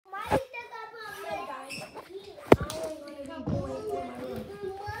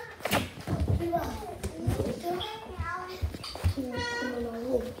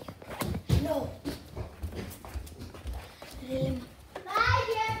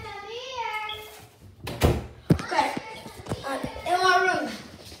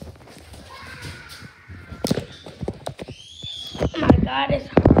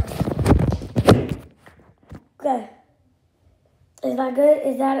that good?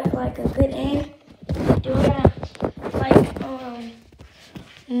 Is that like a good aim? Do I gotta like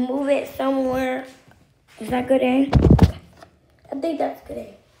move it somewhere? Is that good aim? I think that's good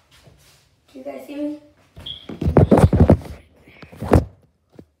aim. Do you guys see me?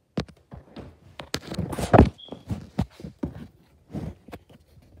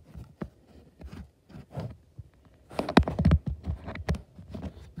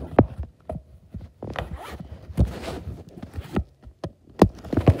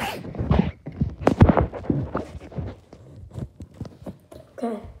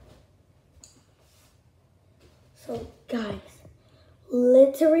 Okay. So guys,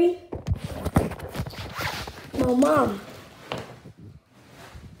 literally, my mom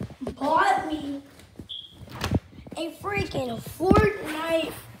bought me a freaking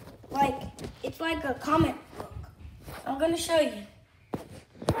Fortnite, like, it's like a comic book. I'm gonna show you.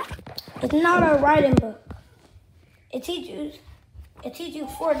 It's not a writing book. It teaches you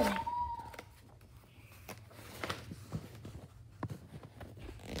Fortnite.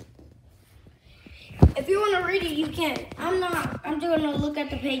 If you want to read it, you can. I'm not. I'm just going to look at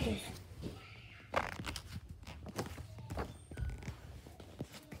the pages.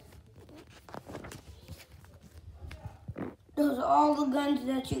 Those are all the guns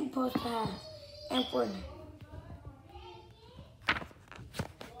that you're supposed to have in Fortnite.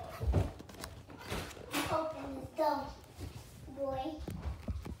 Open this door, boy.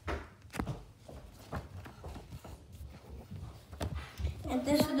 And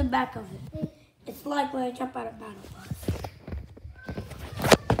this is the back of it. It's like when I jump out of battle bus.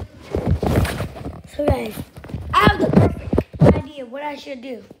 So guys, I have the perfect idea what I should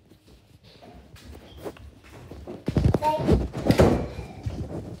do.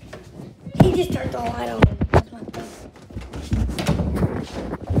 He just turned the light on. That's my thing.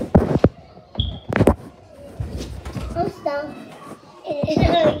 I'm stuck.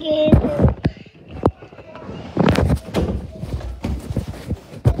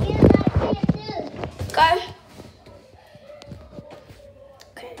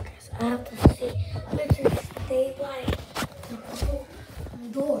 Okay, guys, I have to see. Literally stay by the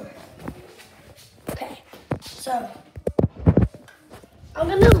door. Okay, so I'm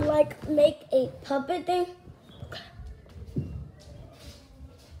gonna like make a puppet thing. Okay.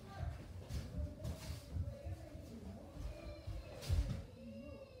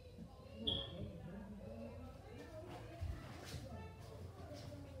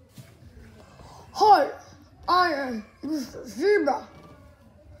 Hi, I am Mr. Zebra.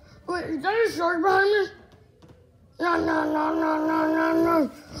 Wait, is that a shark behind me? No. I'm gonna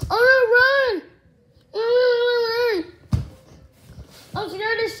run! I'm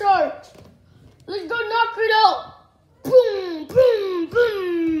scared of sharks. Let's go knock it out. Boom, boom,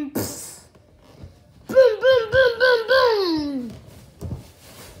 boom. Psst. Boom, boom, boom, boom, boom.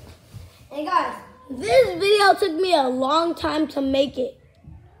 And guys, this video took me a long time to make it.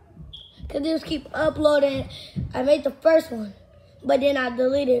 Cause they just keep uploading. I made the first one, but then I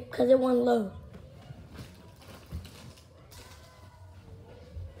deleted it because it wouldn't load.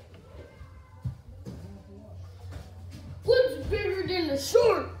 What's bigger than a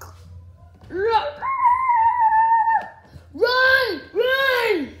shark? Run!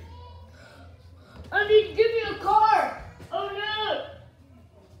 Run! I need to give you a car. Oh no!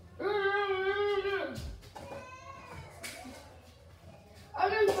 I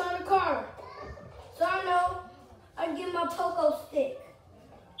didn't find a car. So I know I get my pogo stick.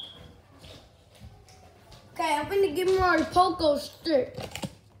 Okay, I'm gonna give me my pogo stick.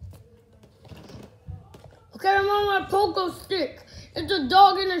 Okay, I'm on my pogo stick. It's a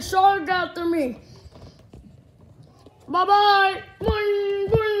dog and a shark after me. Bye-bye. Boing,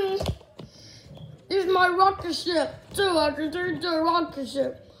 boing. This is my rocket ship, too. I can turn it into a rocket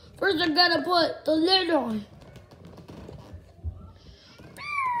ship. First, I gotta put the lid on.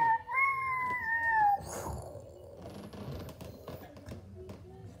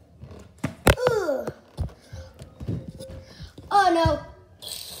 Ugh. Oh no.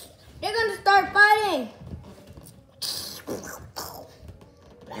 They're gonna start fighting.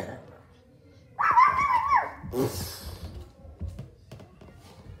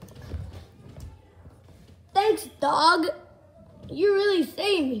 Thanks, dog. You really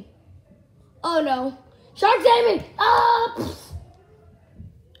saved me. Oh no. Shark saved me! Ah!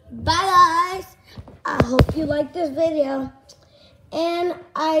 Bye guys. I hope you liked this video. And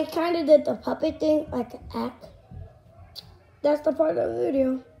I kind of did the puppet thing, like an act. That's the part of the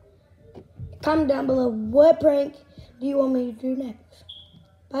video. Comment down below what prank do you want me to do next.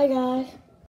 Bye guys.